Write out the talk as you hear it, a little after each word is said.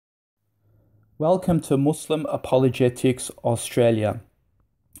Welcome to Muslim Apologetics Australia.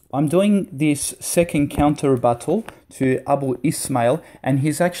 I'm doing this second counter rebuttal to Abu Ismail, and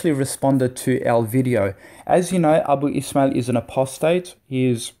he's actually responded to our video. As you know, Abu Ismail is an apostate.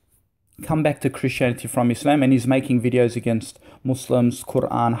 He's come back to Christianity from Islam, and he's making videos against Muslims,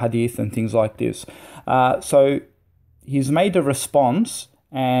 Quran, Hadith, and things like this. So he's made a response,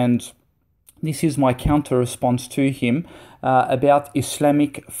 and this is my counter response to him about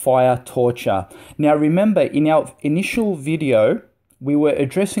Islamic fire torture. Now remember, in our initial video, we were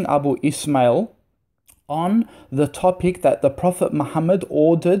addressing Abu Ismail on the topic that the Prophet Muhammad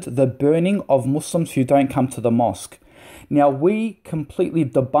ordered the burning of Muslims who don't come to the mosque. Now we completely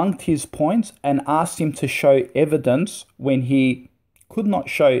debunked his points and asked him to show evidence. When he could not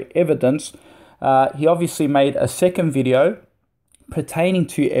show evidence, he obviously made a second video pertaining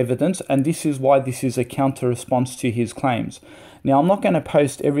to evidence, and this is why this is a counter response to his claims. Now I'm not going to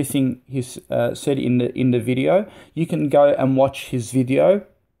post everything he's said in the video. You can go and watch his video,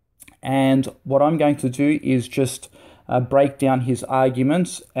 and what I'm going to do is just break down his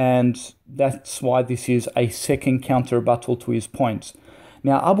arguments, and that's why this is a second counter rebuttal to his points.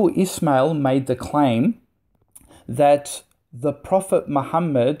 Now Abu Ismail made the claim that the Prophet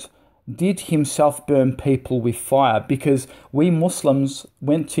Muhammad did himself burn people with fire, because we Muslims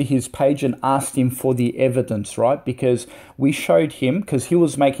went to his page and asked him for the evidence, right? Because we showed him, because he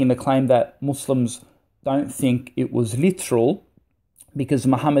was making the claim that Muslims don't think it was literal, because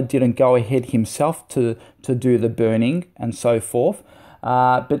Muhammad didn't go ahead himself to do the burning and so forth,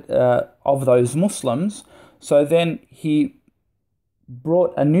 but of those Muslims. So then he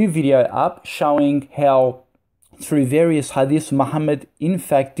brought a new video up showing how through various hadiths, Muhammad in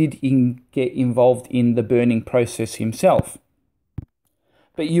fact did get involved in the burning process himself.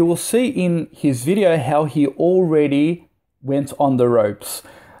 But you will see in his video how he already went on the ropes.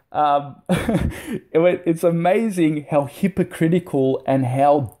 It's amazing how hypocritical and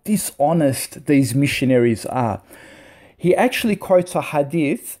how dishonest these missionaries are. He actually quotes a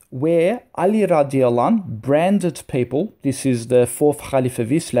hadith where Ali radiallahu anh branded people. This is the fourth Caliph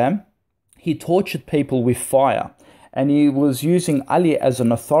of Islam. He tortured people with fire, and he was using Ali as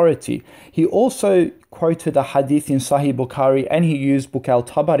an authority. He also quoted a hadith in Sahih Bukhari, and he used Book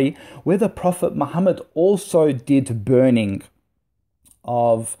al-Tabari, where the Prophet Muhammad also did burning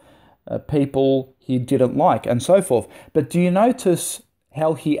of people he didn't like and so forth. But do you notice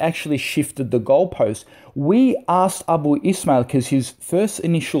how he actually shifted the goalpost? We asked Abu Ismail, because his first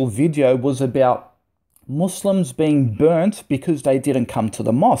initial video was about Muslims being burnt because they didn't come to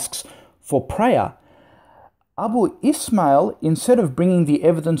the mosques for prayer. Abu Ismail, instead of bringing the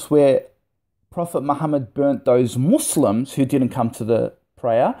evidence where Prophet Muhammad burnt those Muslims who didn't come to the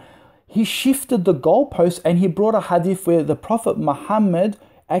prayer, he shifted the goalpost and he brought a hadith where the Prophet Muhammad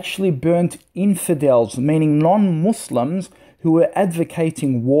actually burnt infidels, meaning non-Muslims who were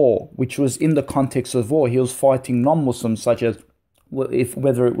advocating war, which was in the context of war. He was fighting non-Muslims, such as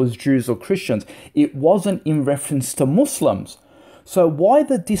whether it was Jews or Christians. It wasn't in reference to Muslims. So why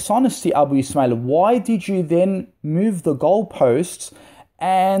the dishonesty, Abu Ismail? Why did you then move the goalposts,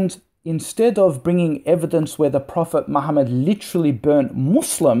 and instead of bringing evidence where the Prophet Muhammad literally burnt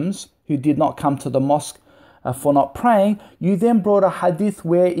Muslims who did not come to the mosque for not praying, you then brought a hadith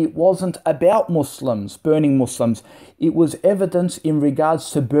where it wasn't about Muslims, burning Muslims. It was evidence in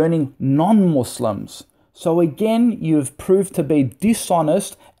regards to burning non-Muslims. So again, you've proved to be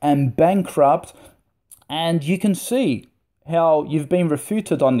dishonest and bankrupt, and you can see how you've been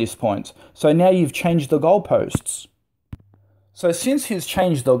refuted on this point. So now you've changed the goalposts. So since he's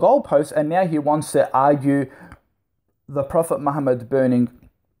changed the goalposts and now he wants to argue the Prophet Muhammad burning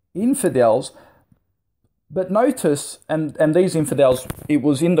infidels, but notice, and these infidels, it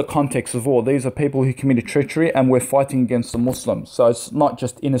was in the context of war. These are people who committed treachery and were fighting against the Muslims. So it's not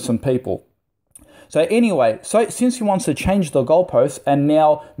just innocent people. So anyway, since he wants to change the goalposts and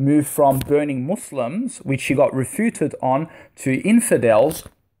now move from burning Muslims, which he got refuted on, to infidels,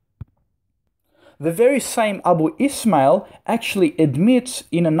 the very same Abu Ismail actually admits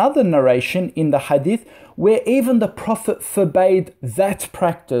in another narration in the hadith where even the Prophet forbade that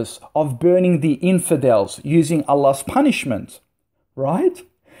practice of burning the infidels using Allah's punishment, right?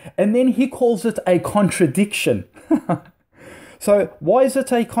 And then he calls it a contradiction. So why is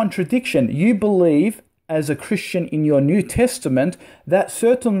it a contradiction? You believe as a Christian in your New Testament that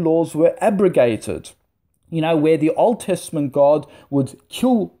certain laws were abrogated. You know, where the Old Testament God would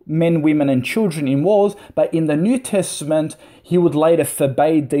kill men, women and children in wars, but in the New Testament, he would later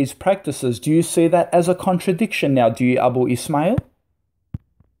forbade these practices. Do you see that as a contradiction now, do you, Abu Ismail?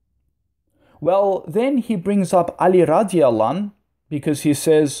 Well, then he brings up Ali radiallahu anh, because he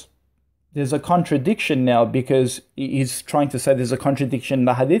says, there's a contradiction now, because he's trying to say there's a contradiction in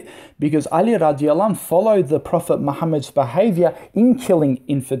the hadith, because Ali radiallahu anh followed the Prophet Muhammad's behavior in killing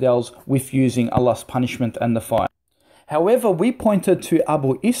infidels with using Allah's punishment and the fire. However, we pointed to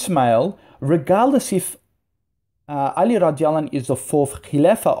Abu Ismail, regardless if Ali radiallahu anh is the fourth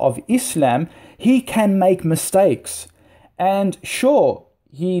Khilafah of Islam, he can make mistakes. And sure,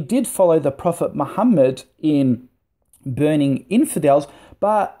 he did follow the Prophet Muhammad in burning infidels,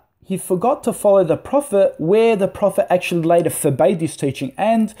 but he forgot to follow the Prophet where the Prophet actually later forbade this teaching.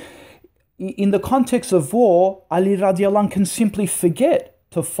 And in the context of war, Ali radiallahu anh can simply forget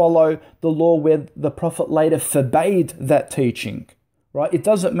to follow the law where the Prophet later forbade that teaching. Right? It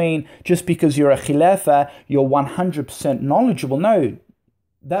doesn't mean just because you're a Khilafah, you're 100% knowledgeable. No,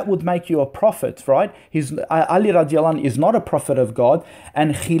 that would make you a prophet, right? Ali radiallahu anh is not a prophet of God,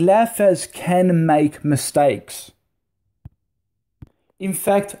 and Khilafahs can make mistakes. In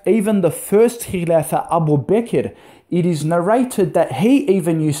fact, even the first Khilafah, Abu Bakr, it is narrated that he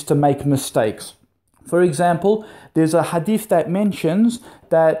even used to make mistakes. For example, there's a hadith that mentions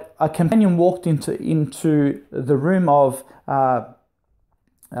that a companion walked into the room of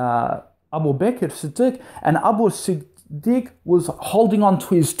Abu Bakr Siddiq, and Abu Siddiq was holding on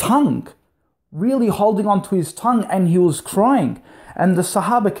to his tongue, really holding on to his tongue, and he was crying. And the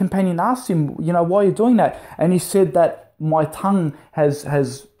Sahaba companion asked him, why are you doing that? And he said that my tongue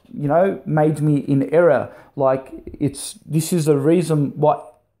has made me in error. Like this is the reason what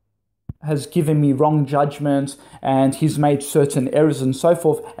has given me wrong judgments, and he's made certain errors and so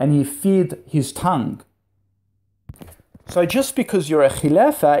forth, and he feared his tongue. So just because you're a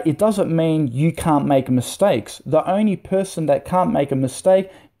Khilafah, it doesn't mean you can't make mistakes. The only person that can't make a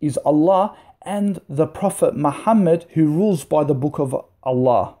mistake is Allah and the Prophet Muhammad, who rules by the book of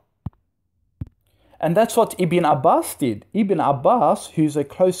Allah. And that's what Ibn Abbas did. Ibn Abbas, who's a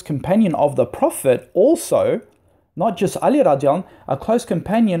close companion of the Prophet, also, not just Ali radiallahu anh, a close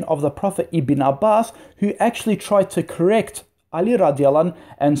companion of the Prophet Ibn Abbas, who actually tried to correct Ali radiallahu anh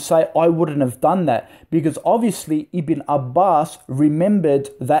and say, I wouldn't have done that. Because obviously Ibn Abbas remembered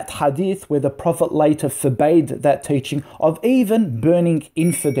that hadith where the Prophet later forbade that teaching of even burning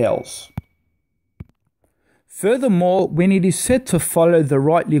infidels. Furthermore, when it is said to follow the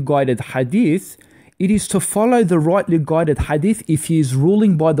rightly guided hadith, it is to follow the rightly guided hadith if he is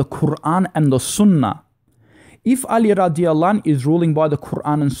ruling by the Quran and the Sunnah. If Ali radiallahu anh is ruling by the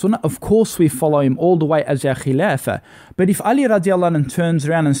Quran and Sunnah, of course we follow him all the way as our Khilafah. But if Ali radiallahu anh turns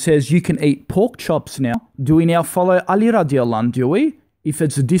around and says, you can eat pork chops now, do we now follow Ali radiallahu anh, do we? If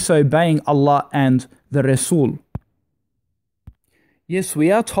it's disobeying Allah and the Rasul. Yes,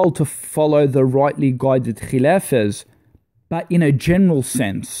 we are told to follow the rightly guided Khilafahs, but in a general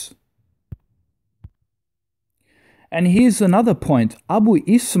sense. And here's another point. Abu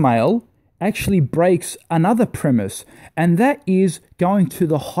Ismail actually breaks another premise, and that is going to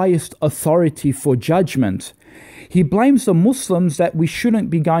the highest authority for judgment. He blames the Muslims that we shouldn't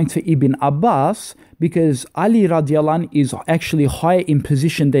be going to Ibn Abbas because Ali radiallahu anh is actually higher in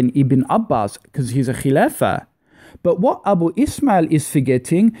position than Ibn Abbas because he's a Khilafah. But what Abu Ismail is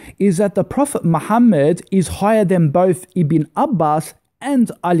forgetting is that the Prophet Muhammad is higher than both Ibn Abbas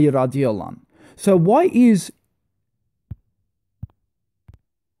and Ali radiallahu anh. So why is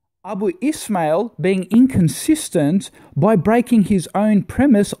Abu Ismail being inconsistent by breaking his own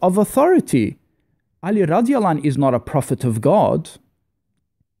premise of authority? Ali radiallahu anh is not a prophet of God.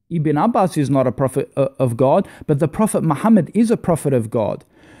 Ibn Abbas is not a prophet of God, but the Prophet Muhammad is a prophet of God.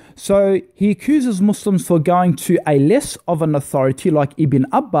 So he accuses Muslims for going to a less of an authority like Ibn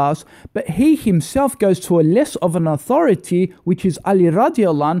Abbas, but he himself goes to a less of an authority, which is Ali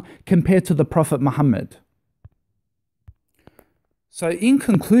radiallahu anh, compared to the Prophet Muhammad. So in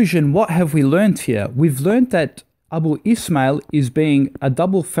conclusion, what have we learned here? We've learned that Abu Ismail is being a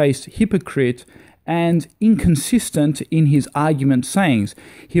double-faced hypocrite and inconsistent in his argument sayings.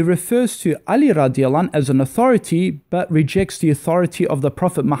 He refers to Ali radiallahu anh as an authority, but rejects the authority of the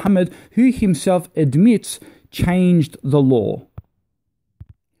Prophet Muhammad, who himself admits changed the law.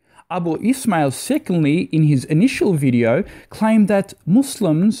 Abu Ismail, secondly, in his initial video, claimed that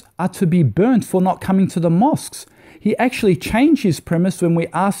Muslims are to be burnt for not coming to the mosques. He actually changed his premise when we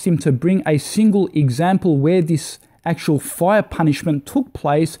asked him to bring a single example where this actual fire punishment took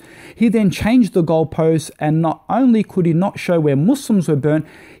place. He then changed the goalposts, and not only could he not show where Muslims were burnt,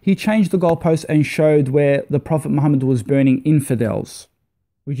 he changed the goalposts and showed where the Prophet Muhammad was burning infidels,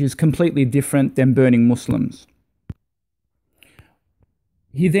 which is completely different than burning Muslims.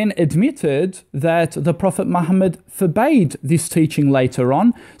 He then admitted that the Prophet Muhammad forbade this teaching later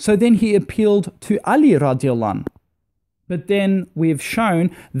on, so then he appealed to Ali radiallahu anh. But then we've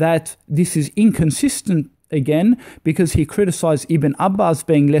shown that this is inconsistent again because he criticized Ibn Abbas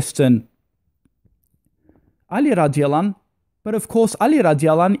being less than Ali radiallahu anh, but of course Ali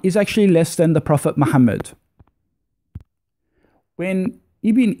radiallahu anh is actually less than the Prophet Muhammad. When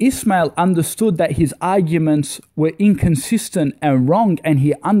Ibn Ismail understood that his arguments were inconsistent and wrong, and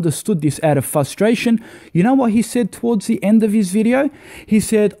he understood this out of frustration, you know what he said towards the end of his video? He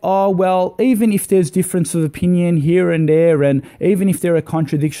said, oh, well, even if there's difference of opinion here and there, and even if there are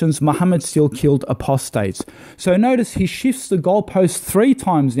contradictions, Muhammad still killed apostates. So notice he shifts the goalpost 3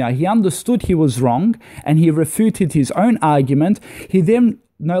 times now. He understood he was wrong, and he refuted his own argument. He then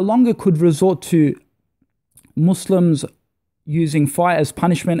no longer could resort to Muslims using fire as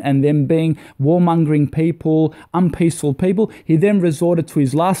punishment and them being warmongering people, unpeaceful people. He then resorted to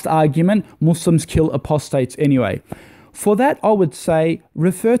his last argument, Muslims kill apostates anyway. For that, I would say,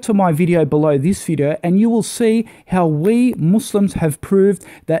 refer to my video below this video and you will see how we Muslims have proved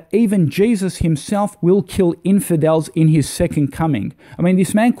that even Jesus himself will kill infidels in his second coming. I mean,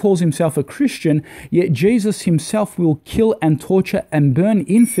 this man calls himself a Christian, yet Jesus himself will kill and torture and burn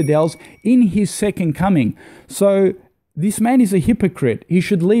infidels in his second coming. So, this man is a hypocrite. He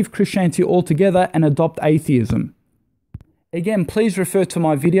should leave Christianity altogether and adopt atheism. Again, please refer to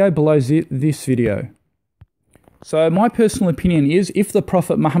my video below this video. So my personal opinion is, if the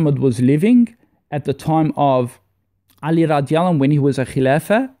Prophet Muhammad was living at the time of Ali radiallahu anh, when he was a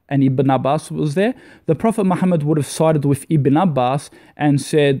Khilafah and Ibn Abbas was there, the Prophet Muhammad would have sided with Ibn Abbas and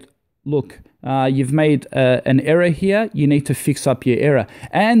said, look, you've made an error here, you need to fix up your error.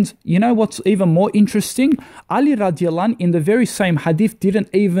 And you know what's even more interesting? Ali radiallahu anh, in the very same hadith, didn't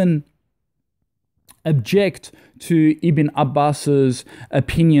even object to Ibn Abbas's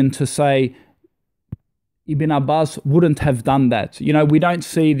opinion to say Ibn Abbas wouldn't have done that. You know, we don't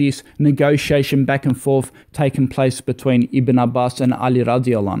see this negotiation back and forth taking place between Ibn Abbas and Ali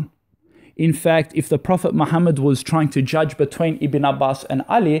radiallahu anh. In fact, if the Prophet Muhammad was trying to judge between Ibn Abbas and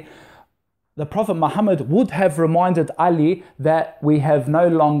Ali, the Prophet Muhammad would have reminded Ali that we have no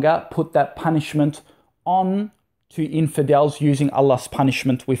longer put that punishment on to infidels using Allah's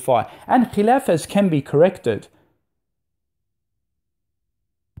punishment with fire. And khilafahs can be corrected.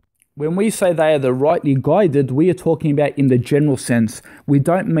 When we say they are the rightly guided, we are talking about in the general sense. We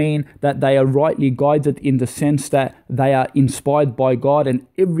don't mean that they are rightly guided in the sense that they are inspired by God and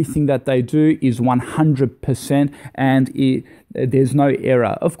everything that they do is 100% and there's no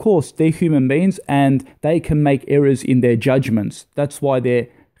error. Of course, they're human beings and they can make errors in their judgments. That's why they're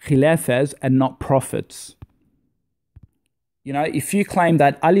khilafahs and not prophets. You know, if you claim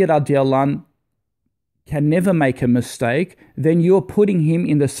that Ali radiallahu anh can never make a mistake, then you're putting him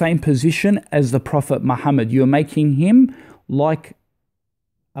in the same position as the Prophet Muhammad. You're making him like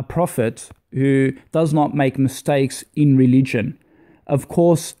a prophet who does not make mistakes in religion. Of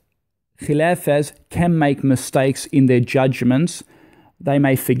course, khilafahs can make mistakes in their judgments. They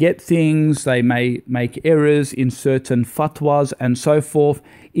may forget things, they may make errors in certain fatwas and so forth.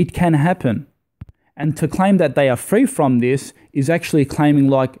 It can happen. And to claim that they are free from this is actually claiming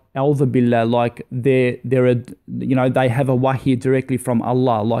like A'udhu Billah, like they have a wahi directly from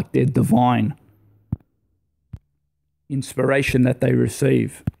Allah, like they're divine inspiration that they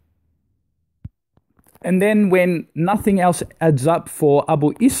receive. And then when nothing else adds up for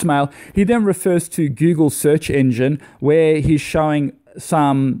Abu Ismail, he then refers to Google search engine where he's showing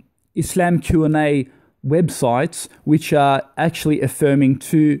some Islam Q&A websites which are actually affirming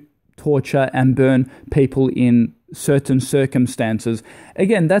to torture and burn people in certain circumstances.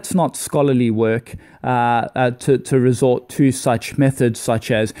 Again, that's not scholarly work to resort to such methods such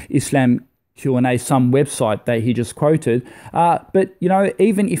as Islam Q&A, some website that he just quoted. But, you know,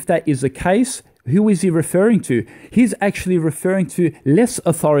 even if that is the case, who is he referring to? He's actually referring to less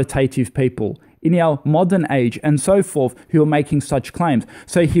authoritative people in our modern age and so forth who are making such claims.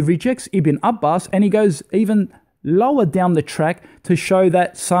 So he rejects Ibn Abbas and he goes even lower down the track to show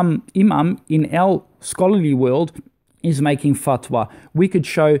that some imam in our scholarly world is making fatwa. We could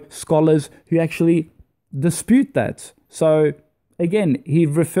show scholars who actually dispute that. So again, he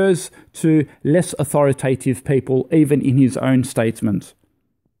refers to less authoritative people even in his own statement.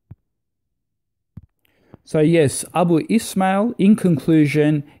 So yes, Abu Ismail, in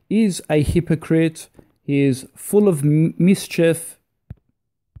conclusion, is a hypocrite. He is full of mischief,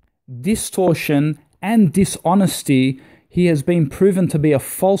 distortion, and dishonesty. He has been proven to be a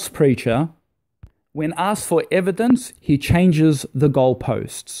false preacher. When asked for evidence, he changes the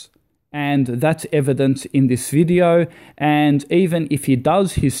goalposts. And that's evidence in this video. And even if he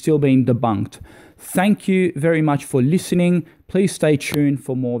does, he's still being debunked. Thank you very much for listening. Please stay tuned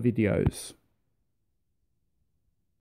for more videos.